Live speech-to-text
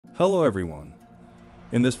Hello everyone.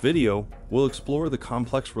 In this video, we'll explore the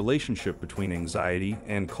complex relationship between anxiety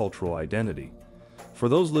and cultural identity. For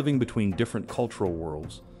those living between different cultural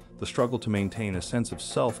worlds, the struggle to maintain a sense of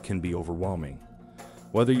self can be overwhelming.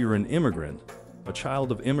 Whether you're an immigrant, a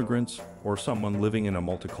child of immigrants, or someone living in a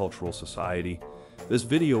multicultural society, this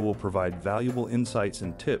video will provide valuable insights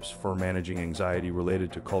and tips for managing anxiety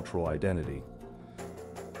related to cultural identity.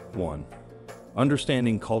 1.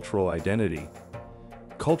 Understanding cultural identity.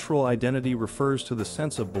 Cultural identity refers to the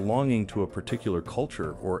sense of belonging to a particular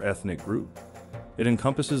culture or ethnic group. It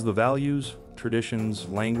encompasses the values, traditions,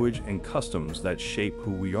 language, and customs that shape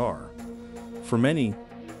who we are. For many,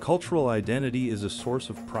 cultural identity is a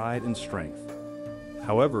source of pride and strength.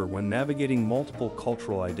 However, when navigating multiple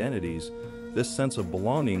cultural identities, this sense of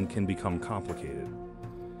belonging can become complicated.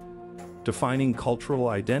 Defining cultural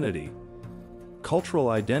identity. Cultural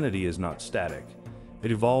identity is not static. It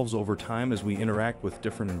evolves over time as we interact with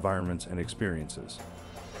different environments and experiences.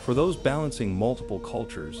 For those balancing multiple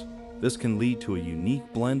cultures, this can lead to a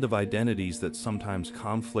unique blend of identities that sometimes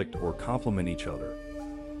conflict or complement each other.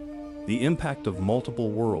 The impact of multiple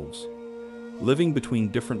worlds. Living between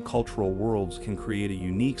different cultural worlds can create a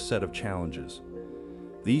unique set of challenges.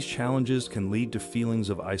 These challenges can lead to feelings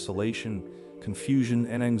of isolation, confusion,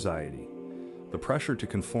 and anxiety. The pressure to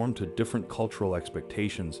conform to different cultural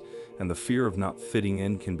expectations and the fear of not fitting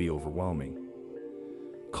in can be overwhelming.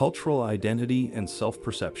 Cultural identity and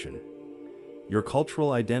self-perception. Your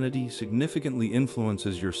cultural identity significantly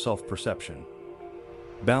influences your self-perception.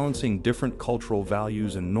 Balancing different cultural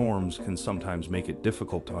values and norms can sometimes make it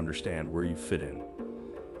difficult to understand where you fit in.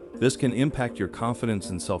 This can impact your confidence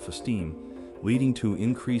and self-esteem, leading to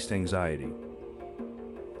increased anxiety.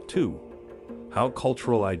 2. How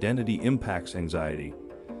cultural identity impacts anxiety.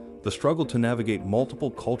 The struggle to navigate multiple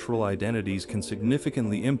cultural identities can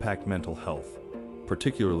significantly impact mental health,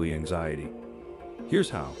 particularly anxiety. Here's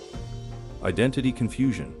how. Identity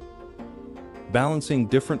confusion. Balancing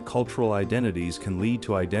different cultural identities can lead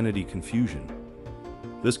to identity confusion.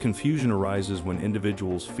 This confusion arises when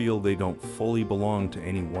individuals feel they don't fully belong to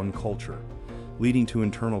any one culture, leading to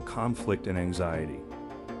internal conflict and anxiety.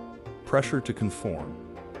 Pressure to conform.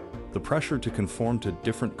 The pressure to conform to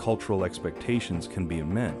different cultural expectations can be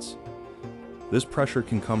immense. This pressure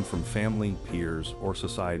can come from family, peers, or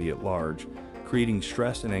society at large, creating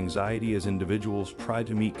stress and anxiety as individuals try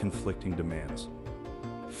to meet conflicting demands.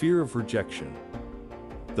 Fear of rejection.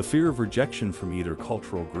 The fear of rejection from either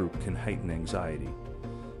cultural group can heighten anxiety.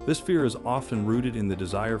 This fear is often rooted in the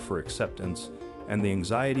desire for acceptance and the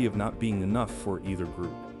anxiety of not being enough for either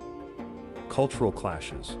group. Cultural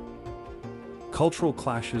clashes. Cultural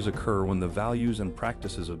clashes occur when the values and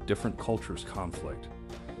practices of different cultures conflict.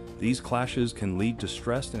 These clashes can lead to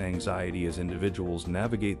stress and anxiety as individuals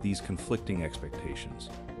navigate these conflicting expectations.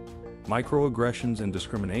 Microaggressions and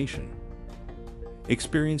discrimination.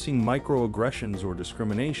 Experiencing microaggressions or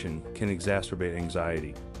discrimination can exacerbate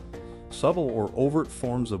anxiety. Subtle or overt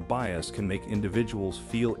forms of bias can make individuals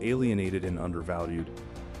feel alienated and undervalued,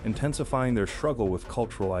 intensifying their struggle with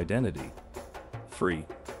cultural identity. 3.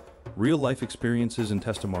 Real-life experiences and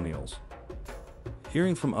testimonials.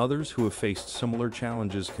 Hearing from others who have faced similar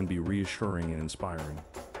challenges can be reassuring and inspiring.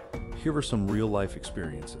 Here are some real-life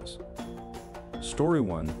experiences. Story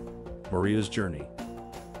 1. Maria's journey.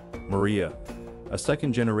 Maria, a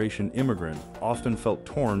second-generation immigrant, often felt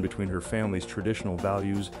torn between her family's traditional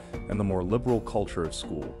values and the more liberal culture at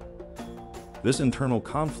school. This internal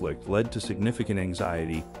conflict led to significant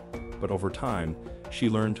anxiety, but over time, she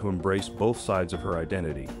learned to embrace both sides of her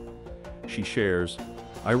identity. She shares,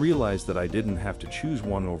 "I realized that I didn't have to choose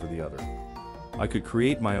one over the other. I could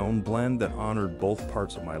create my own blend that honored both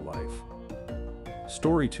parts of my life."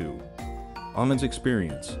 Story 2. Ahmed's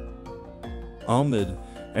experience. Ahmed,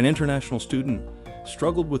 an international student,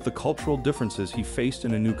 struggled with the cultural differences he faced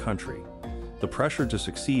in a new country. The pressure to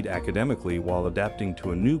succeed academically while adapting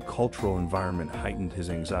to a new cultural environment heightened his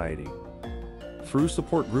anxiety. Through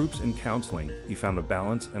support groups and counseling, he found a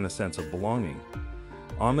balance and a sense of belonging.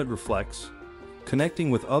 Ahmed reflects,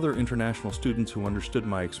 "Connecting with other international students who understood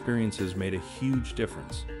my experiences made a huge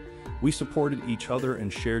difference. We supported each other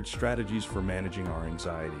and shared strategies for managing our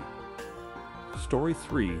anxiety." Story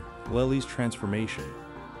 3. Lily's transformation.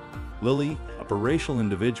 Lily, a biracial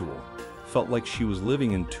individual, felt like she was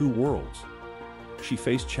living in two worlds. She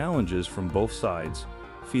faced challenges from both sides,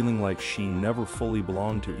 feeling like she never fully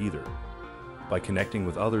belonged to either. By connecting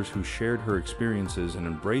with others who shared her experiences and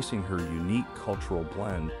embracing her unique cultural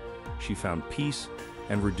blend, she found peace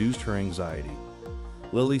and reduced her anxiety.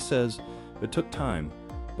 Lily says, "It took time,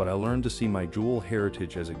 but I learned to see my dual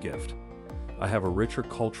heritage as a gift. I have a richer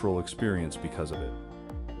cultural experience because of it."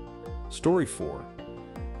 Story 4.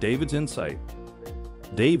 David's Insight.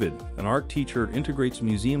 David, an art teacher, integrates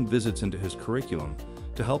museum visits into his curriculum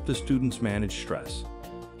to help his students manage stress.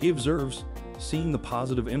 He observes, "Seeing the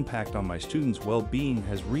positive impact on my students' well-being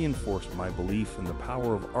has reinforced my belief in the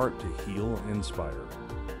power of art to heal and inspire."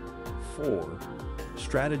 4.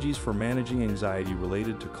 Strategies for managing anxiety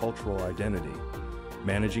related to cultural identity.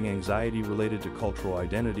 Managing anxiety related to cultural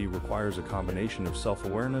identity requires a combination of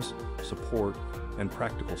self-awareness, support, and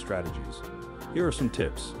practical strategies. Here are some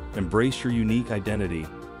tips. Embrace your unique identity.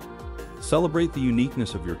 Celebrate the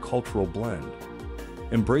uniqueness of your cultural blend.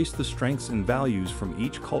 Embrace the strengths and values from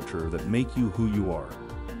each culture that make you who you are.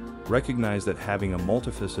 Recognize that having a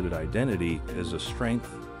multifaceted identity is a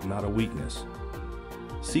strength, not a weakness.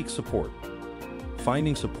 Seek support.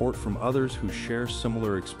 Finding support from others who share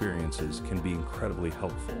similar experiences can be incredibly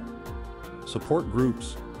helpful. Support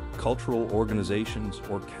groups, cultural organizations,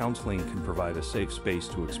 or counseling can provide a safe space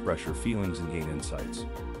to express your feelings and gain insights.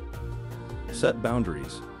 Set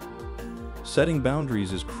boundaries. Setting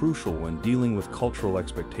boundaries is crucial when dealing with cultural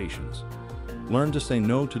expectations. Learn to say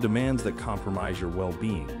no to demands that compromise your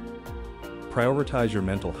well-being. Prioritize your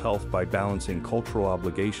mental health by balancing cultural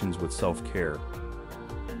obligations with self-care.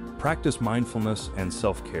 Practice mindfulness and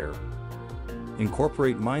self-care.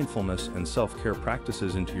 Incorporate mindfulness and self-care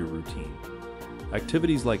practices into your routine.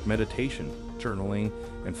 Activities like meditation, journaling,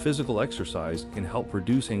 and physical exercise can help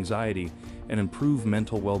reduce anxiety and improve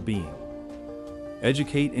mental well-being.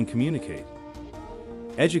 Educate and communicate.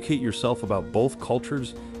 Educate yourself about both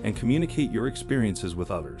cultures and communicate your experiences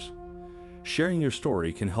with others. Sharing your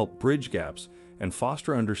story can help bridge gaps and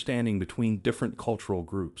foster understanding between different cultural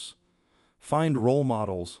groups. Find role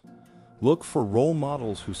models. Look for role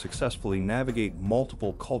models who successfully navigate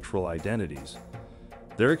multiple cultural identities.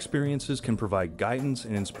 Their experiences can provide guidance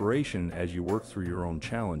and inspiration as you work through your own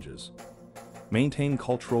challenges. Maintain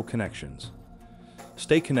cultural connections.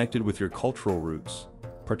 Stay connected with your cultural roots.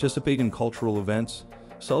 Participate in cultural events,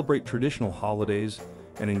 celebrate traditional holidays,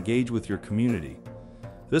 and engage with your community.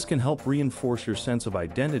 This can help reinforce your sense of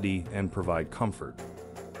identity and provide comfort.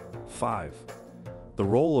 5. The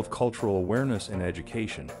role of cultural awareness in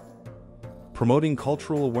education. Promoting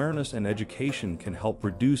cultural awareness and education can help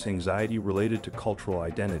reduce anxiety related to cultural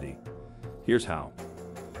identity. Here's how.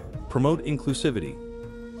 Promote inclusivity.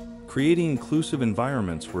 Creating inclusive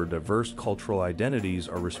environments where diverse cultural identities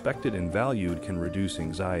are respected and valued can reduce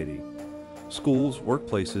anxiety. Schools,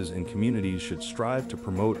 workplaces, and communities should strive to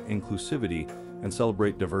promote inclusivity and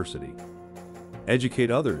celebrate diversity.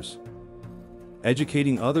 Educate others.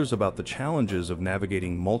 Educating others about the challenges of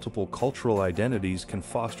navigating multiple cultural identities can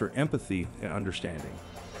foster empathy and understanding.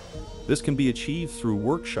 This can be achieved through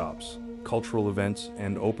workshops, cultural events,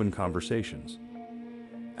 and open conversations.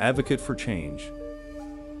 Advocate for change.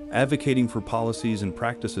 Advocating for policies and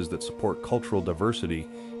practices that support cultural diversity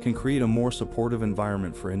can create a more supportive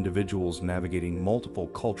environment for individuals navigating multiple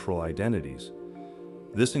cultural identities.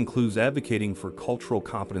 This includes advocating for cultural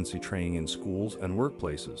competency training in schools and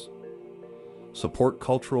workplaces. Support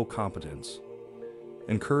cultural competence.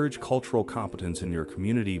 Encourage cultural competence in your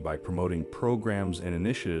community by promoting programs and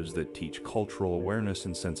initiatives that teach cultural awareness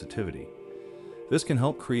and sensitivity. This can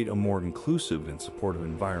help create a more inclusive and supportive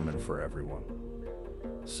environment for everyone.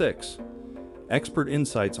 6. Expert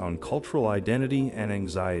insights on cultural identity and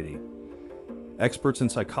anxiety. Experts in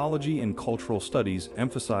psychology and cultural studies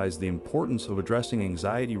emphasize the importance of addressing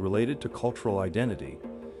anxiety related to cultural identity.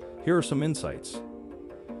 Here are some insights.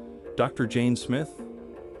 Dr. Jane Smith,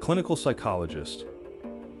 clinical psychologist.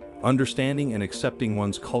 Understanding and accepting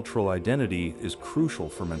one's cultural identity is crucial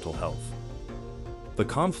for mental health. The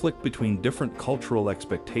conflict between different cultural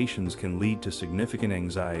expectations can lead to significant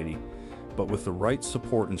anxiety, but with the right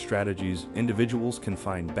support and strategies, individuals can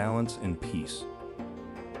find balance and peace.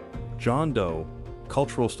 John Doe,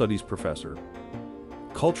 cultural studies professor.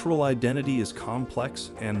 Cultural identity is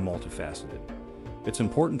complex and multifaceted. It's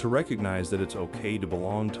important to recognize that it's okay to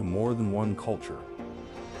belong to more than one culture.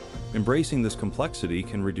 Embracing this complexity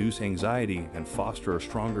can reduce anxiety and foster a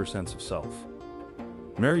stronger sense of self.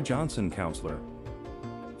 Mary Johnson, counselor.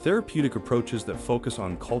 Therapeutic approaches that focus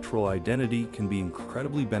on cultural identity can be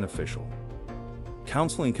incredibly beneficial.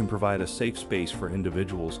 Counseling can provide a safe space for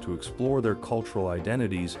individuals to explore their cultural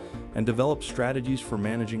identities and develop strategies for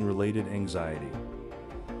managing related anxiety.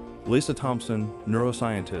 Lisa Thompson,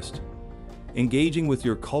 neuroscientist. Engaging with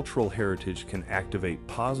your cultural heritage can activate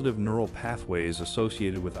positive neural pathways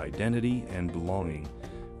associated with identity and belonging,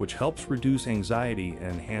 which helps reduce anxiety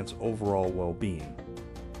and enhance overall well-being.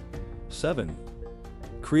 7.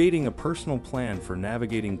 Creating a personal plan for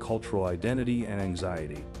navigating cultural identity and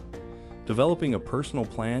anxiety. Developing a personal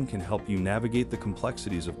plan can help you navigate the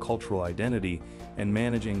complexities of cultural identity and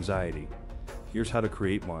manage anxiety. Here's how to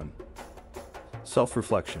create one.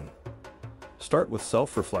 Self-reflection. Start with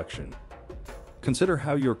self-reflection. Consider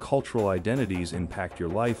how your cultural identities impact your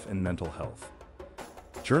life and mental health.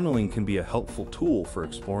 Journaling can be a helpful tool for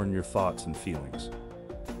exploring your thoughts and feelings.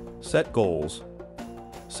 Set goals.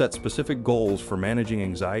 Set specific goals for managing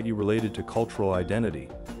anxiety related to cultural identity.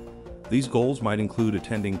 These goals might include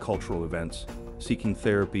attending cultural events, seeking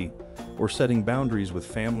therapy, or setting boundaries with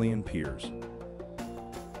family and peers.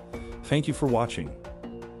 Thank you for watching.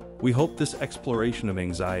 We hope this exploration of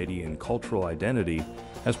anxiety and cultural identity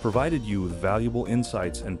has provided you with valuable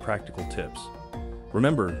insights and practical tips.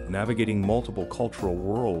 Remember, navigating multiple cultural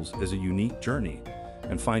worlds is a unique journey,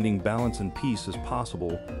 and finding balance and peace is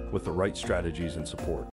possible with the right strategies and support.